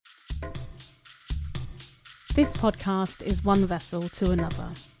This podcast is one vessel to another.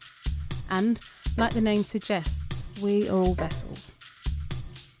 And, like the name suggests, we are all vessels.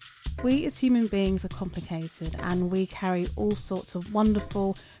 We as human beings are complicated and we carry all sorts of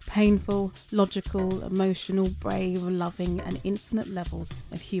wonderful, painful, logical, emotional, brave, loving and infinite levels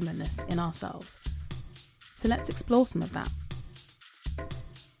of humanness in ourselves. So let's explore some of that.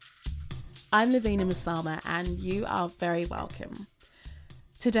 I'm Lavina Masama and you are very welcome.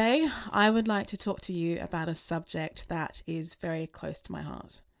 Today, I would like to talk to you about a subject that is very close to my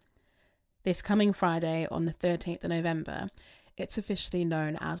heart. This coming Friday on the 13th of November, it's officially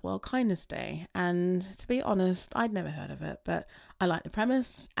known as World Kindness Day. And to be honest, I'd never heard of it, but I like the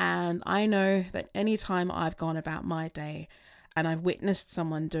premise. And I know that any time I've gone about my day and I've witnessed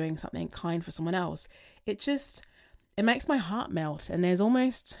someone doing something kind for someone else, it makes my heart melt. And there's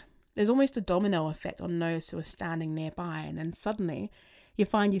almost a domino effect on those who are standing nearby. And then suddenly you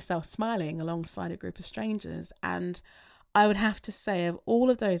find yourself smiling alongside a group of strangers. And I would have to say, of all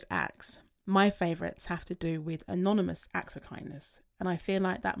of those acts, my favourites have to do with anonymous acts of kindness. And I feel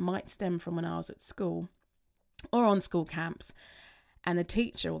like that might stem from when I was at school or on school camps. And the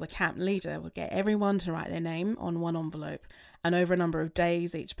teacher or the camp leader would get everyone to write their name on one envelope. And over a number of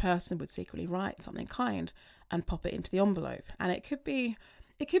days, each person would secretly write something kind and pop it into the envelope. And it could be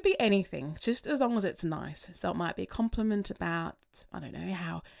anything, just as long as it's nice. So it might be a compliment about, I don't know,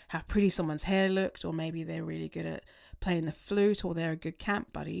 how pretty someone's hair looked, or maybe they're really good at playing the flute, or they're a good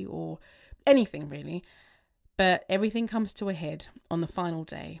camp buddy, or anything really. But everything comes to a head on the final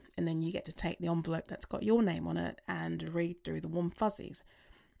day, and then you get to take the envelope that's got your name on it and read through the warm fuzzies.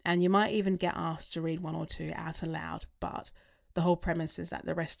 And you might even get asked to read one or two out aloud, but the whole premise is that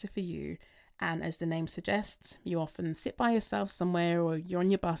the rest are for you. And as the name suggests, you often sit by yourself somewhere, or you're on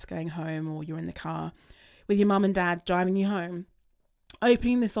your bus going home, or you're in the car with your mum and dad driving you home,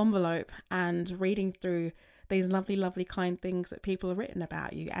 opening this envelope and reading through these lovely, lovely, kind things that people have written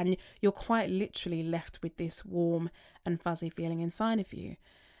about you. And you're quite literally left with this warm and fuzzy feeling inside of you.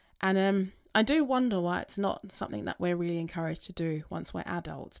 And I do wonder why it's not something that we're really encouraged to do once we're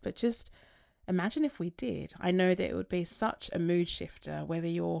adults. But just imagine if we did. I know that it would be such a mood shifter, whether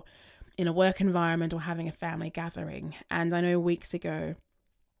you're in a work environment or having a family gathering. And I know weeks ago,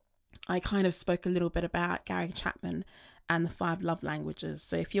 I kind of spoke a little bit about Gary Chapman and the 5 love languages.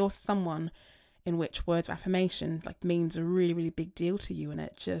 So if you're someone in which words of affirmation means a really, really big deal to you, and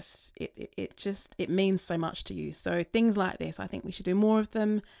it means so much to you. So things like this, I think we should do more of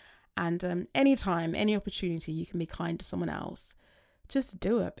them. And anytime, any opportunity you can be kind to someone else, just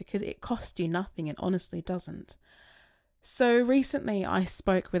do it, because it costs you nothing. It honestly doesn't. So recently I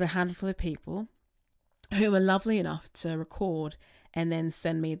spoke with a handful of people who were lovely enough to record and then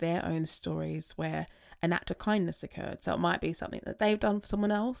send me their own stories where an act of kindness occurred. So it might be something that they've done for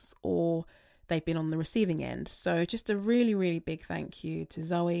someone else, or they've been on the receiving end. So just a really, really big thank you to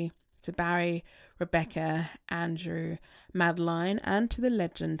Zoe, to Barry, Rebecca, Andrew, Madeline, and to the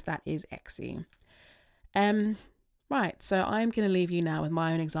legend that is Exie. Right, so I'm going to leave you now with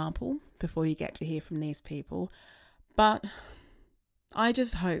my own example before you get to hear from these people. But I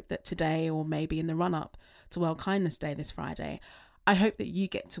just hope that today, or maybe in the run-up to World Kindness Day this Friday, I hope that you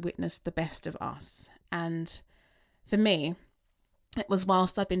get to witness the best of us. And for me, it was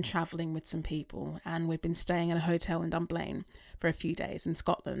whilst I'd been travelling with some people, and we'd been staying in a hotel in Dunblane for a few days in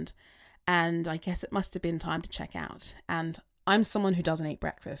Scotland. And I guess it must have been time to check out. And I'm someone who doesn't eat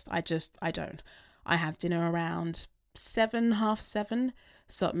breakfast. I don't. I have dinner around 7, half 7.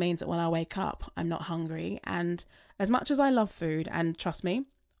 So it means that when I wake up, I'm not hungry. And as much as I love food, and trust me,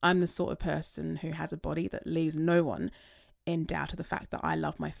 I'm the sort of person who has a body that leaves no one in doubt of the fact that I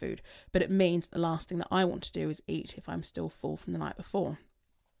love my food. But it means the last thing that I want to do is eat if I'm still full from the night before.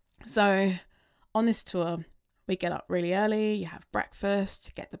 So on this tour, we get up really early, you have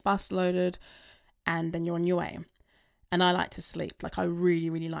breakfast, get the bus loaded, and then you're on your way. And I like to sleep. I really,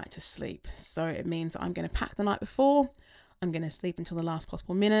 really like to sleep. So it means that I'm going to pack the night before. I'm going to sleep until the last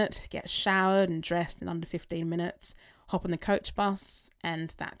possible minute, get showered and dressed in under 15 minutes, hop on the coach bus,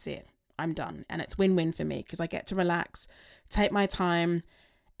 and that's it. I'm done. And it's win-win for me because I get to relax, take my time,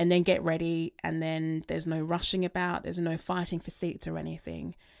 and then get ready. And then there's no rushing about. There's no fighting for seats or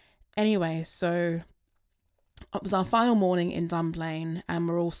anything. Anyway, so it was our final morning in Dunblane, and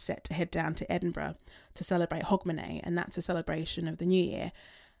we're all set to head down to Edinburgh to celebrate Hogmanay, and that's a celebration of the New Year.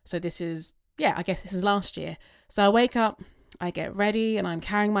 So I guess this is last year. So I wake up, I get ready, and I'm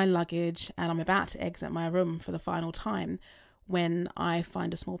carrying my luggage, and I'm about to exit my room for the final time when I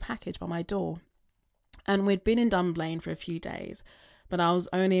find a small package by my door. And we'd been in Dunblane for a few days, but I was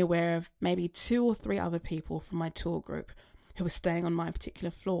only aware of maybe 2 or 3 other people from my tour group who were staying on my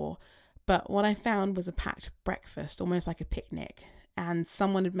particular floor. But what I found was a packed breakfast, almost like a picnic. And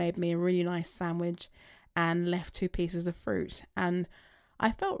someone had made me a really nice sandwich and left 2 pieces of fruit. And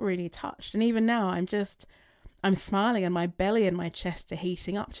I felt really touched. And even now, I'm smiling and my belly and my chest are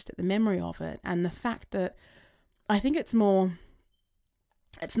heating up just at the memory of it. And the fact that I think it's not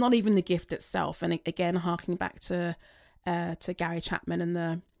even the gift itself. And again, harking back to Gary Chapman and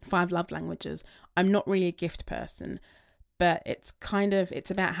the 5 love languages, I'm not really a gift person. But it's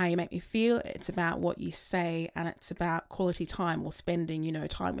about how you make me feel. It's about what you say, and it's about quality time or spending,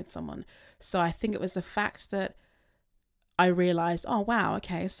 time with someone. So I think it was the fact that I realized, oh wow,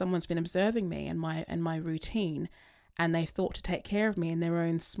 okay, someone's been observing me and my routine, and they've thought to take care of me in their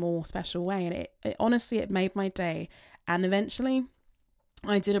own small, special way. And it honestly, it made my day. And eventually,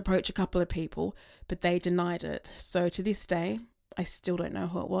 I did approach a couple of people, but they denied it. So to this day, I still don't know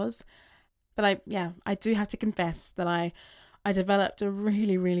who it was. But I do have to confess that I developed a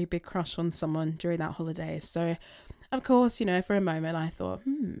really, really big crush on someone during that holiday. So, of course, for a moment I thought,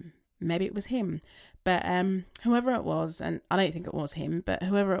 maybe it was him. But whoever it was, and I don't think it was him, but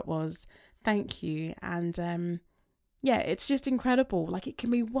whoever it was, thank you. And it's just incredible. Like, it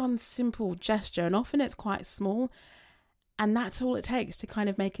can be one simple gesture, and often it's quite small. And that's all it takes to kind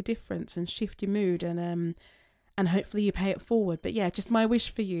of make a difference and shift your mood, and hopefully you pay it forward. But yeah, just my wish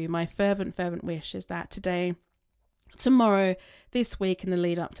for you, my fervent wish is that today, tomorrow, this week, in the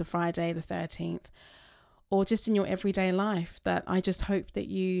lead up to Friday the 13th, or just in your everyday life, that I just hope that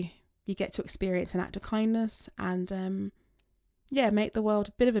you get to experience an act of kindness and make the world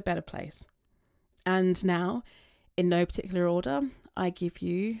a bit of a better place. And now, in no particular order, I give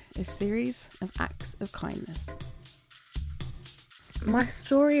you a series of acts of kindness. My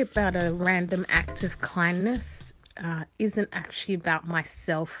story about a random act of kindness isn't actually about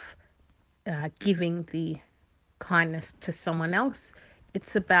myself giving the kindness to someone else.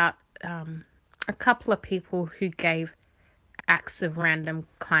 It's about a couple of people who gave acts of random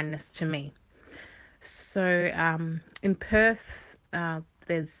kindness to me. So in Perth,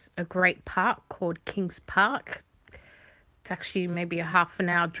 there's a great park called Kings Park. It's actually maybe a half an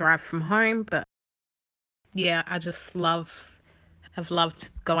hour drive from home, but yeah, I just have loved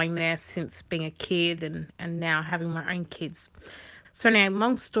going there since being a kid and now having my own kids. So now,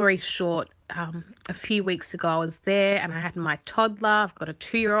 long story short, a few weeks ago I was there and I had my toddler. I've got a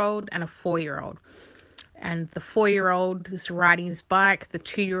 2-year-old and a 4-year-old. And the 4-year-old was riding his bike. The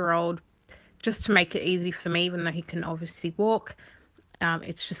 2-year-old, just to make it easy for me, even though he can obviously walk,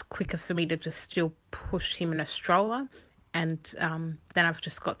 it's just quicker for me to just still push him in a stroller. And then I've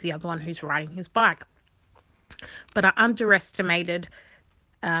just got the other one who's riding his bike. But I underestimated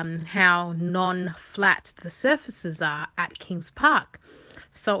how non-flat the surfaces are at Kings Park.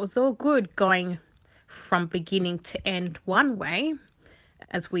 So it was all good going from beginning to end one way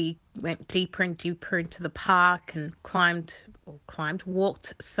as we went deeper and deeper into the park and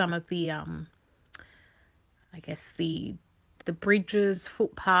walked some of the, the bridges,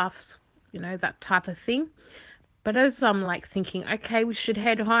 footpaths, that type of thing. But as I'm thinking, okay, we should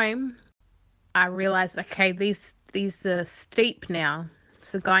head home, I realized, okay, these are steep now.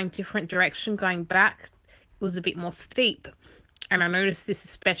 So going different direction, going back, it was a bit more steep. And I noticed this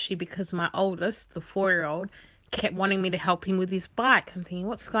especially because my oldest, the 4-year-old, kept wanting me to help him with his bike. I'm thinking,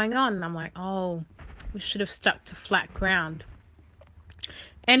 what's going on? And I'm like, oh, we should have stuck to flat ground.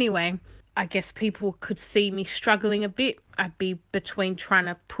 Anyway, I guess people could see me struggling a bit. I'd be between trying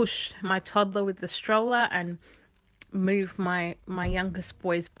to push my toddler with the stroller and move my youngest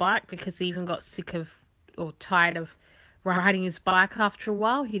boy's bike, because he even got sick of or tired of riding his bike after a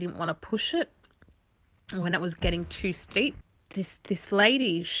while. He didn't want to push it when it was getting too steep. This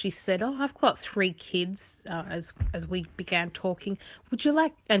lady, she said, oh, I've got 3 kids, as we began talking. Would you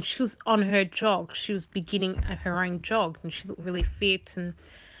like, and she was on her jog. She was beginning her own jog and she looked really fit,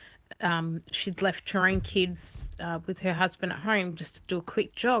 and she'd left her own kids with her husband at home just to do a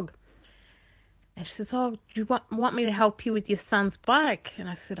quick jog. And she says, oh, do you want me to help you with your son's bike? And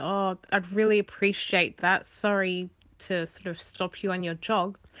I said, oh, I'd really appreciate that. Sorry to sort of stop you on your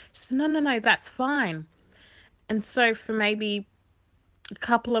jog. She said, no, that's fine. And so for maybe a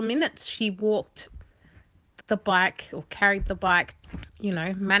couple of minutes, she walked the bike or carried the bike,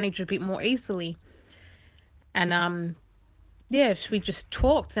 managed a bit more easily. And we just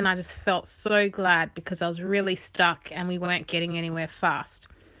talked, and I just felt so glad because I was really stuck and we weren't getting anywhere fast.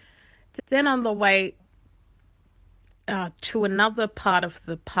 Then on the way to another part of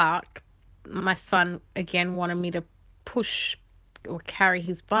the park, my son again wanted me to push or carry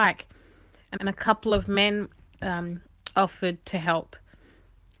his bike, and a couple of men offered to help.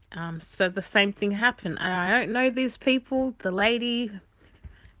 So the same thing happened. And I don't know these people. The lady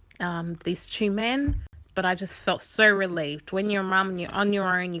these two men, but I just felt so relieved. When you're a mum and you're on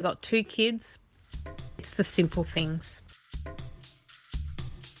your own, you got two kids, it's the simple things.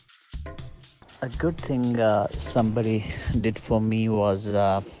 A good thing somebody did for me was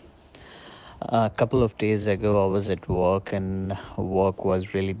a couple of days ago. I was at work and work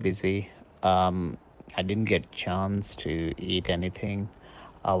was really busy. I didn't get a chance to eat anything.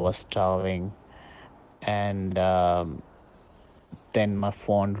 I was starving, and then my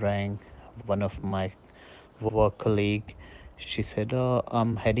phone rang. One of my work colleague, she said, "Oh,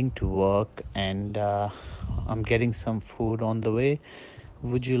 I'm heading to work and I'm getting some food on the way.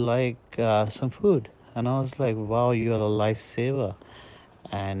 Would you like some food?" And I was like, "Wow, you're a lifesaver."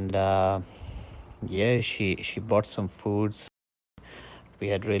 And yeah, she bought some foods. We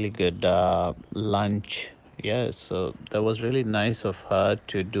had really good lunch. Yeah, so that was really nice of her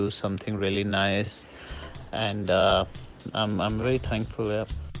to do something really nice, and I'm very thankful. Yeah.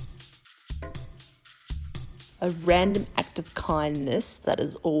 A random act of kindness that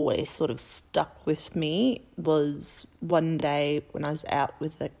has always sort of stuck with me was one day when I was out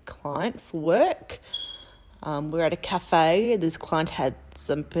with a client for work. We were at a cafe. This client had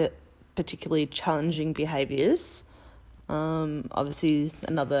some particularly challenging behaviours. Obviously,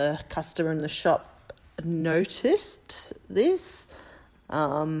 another customer in the shop noticed this,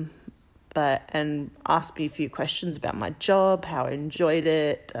 and asked me a few questions about my job, how I enjoyed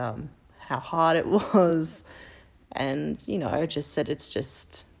it, how hard it was. And, I just said it's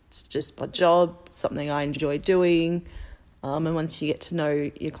just my job, something I enjoy doing. And once you get to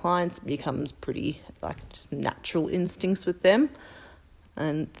know your clients, it becomes pretty just natural instincts with them.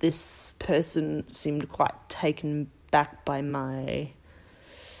 And this person seemed quite taken back by my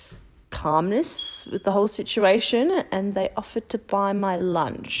calmness with the whole situation, and they offered to buy my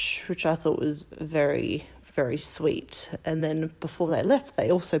lunch, which I thought was very, very sweet. And then before they left, they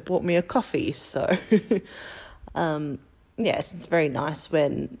also bought me a coffee. So yes, it's very nice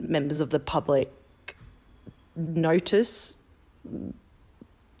when members of the public notice what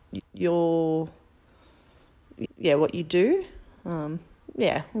you do.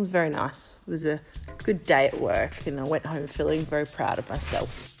 It was very nice. It was a good day at work, and I went home feeling very proud of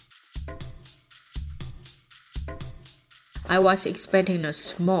myself. I was expecting a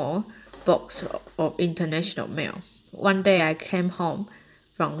small box of international mail. One day I came home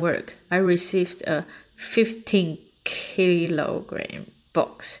from work. I received a 15 kilogram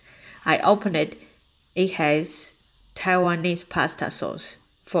box. I opened it. It has Taiwanese pasta sauce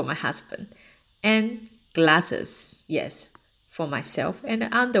for my husband, and glasses, yes, for myself, and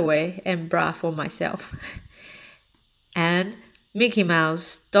underwear and bra for myself. And Mickey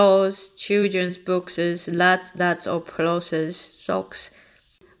Mouse, dolls, children's books, lots of clothes, socks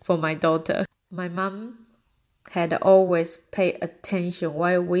for my daughter. My mom had always paid attention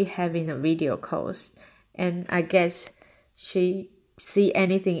while we having a video calls, and I guess she see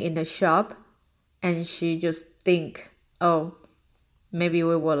anything in the shop and she just think, oh, maybe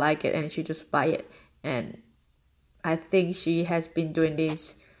we will like it, and she just buy it. And I think she has been doing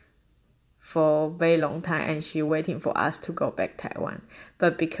this for a very long time, and she waiting for us to go back Taiwan.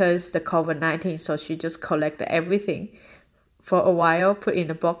 But because the COVID-19, so she just collected everything for a while, put in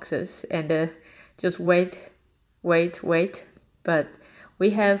the boxes, and just wait. But we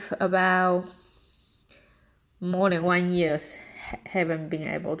have about more than 1 year haven't been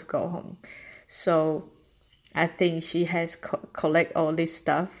able to go home. So I think she has collect all this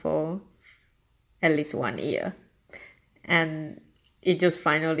stuff for at least 1 year. And it just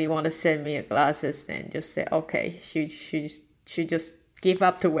finally want to send me glasses and just say, okay, she just give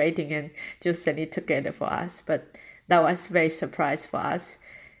up to waiting and just send it together for us. But that was very surprise for us.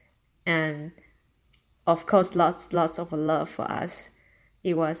 And of course, lots of love for us.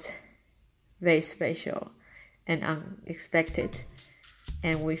 It was very special and unexpected,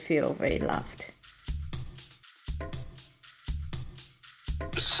 and we feel very loved.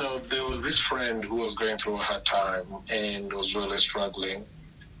 So there was this friend who was going through a hard time and was really struggling.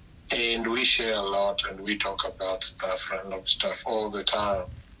 And we share a lot and we talk about stuff, random stuff all the time.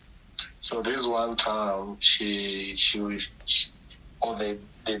 So this one time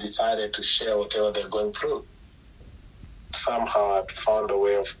they decided to share whatever they're going through. Somehow I found a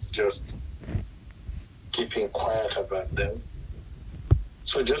way of just keeping quiet about them.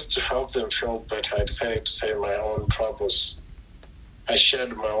 So just to help them feel better, I decided to say my own troubles. I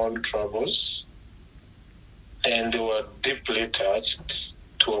shared my own troubles, and they were deeply touched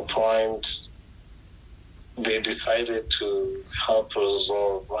to a point they decided to help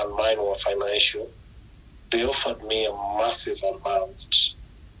resolve, and mine were financial. They offered me a massive amount,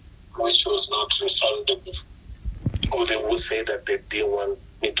 which was not refundable, or they would say that they didn't want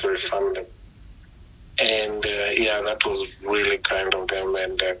me to refund them. And that was really kind of them,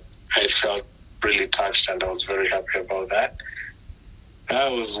 and I felt really touched, and I was very happy about that.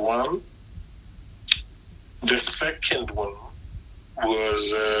 That was one. The second one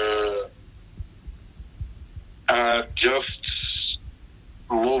was just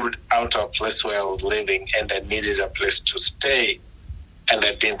moved out of a place where I was living, and I needed a place to stay, and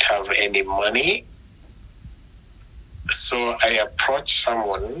I didn't have any money. So I approached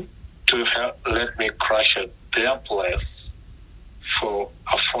someone to let me crash at their place for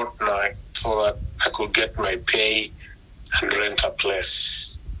a fortnight so that I could get my pay and rent a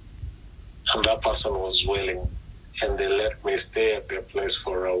place. And that person was willing, and they let me stay at their place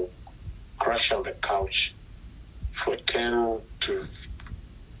for a crash on the couch for 10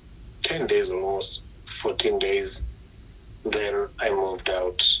 days, almost 14 days. Then I moved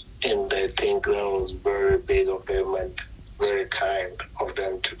out, and I think that was very big of them and very kind of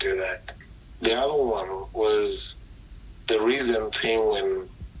them to do that. The other one was the recent thing when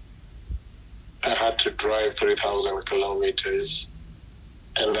I had to drive 3,000 kilometers,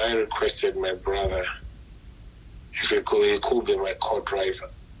 and I requested my brother if he could be my co-driver,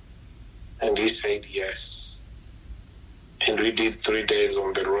 and he said yes. And we did 3 days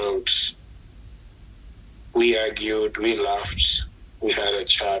on the road. We argued, we laughed, we had a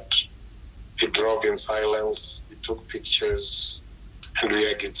chat. We drove in silence, we took pictures, and we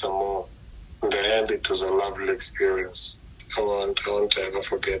argued some more. In the end, it was a lovely experience. I won't ever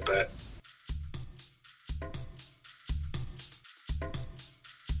forget that.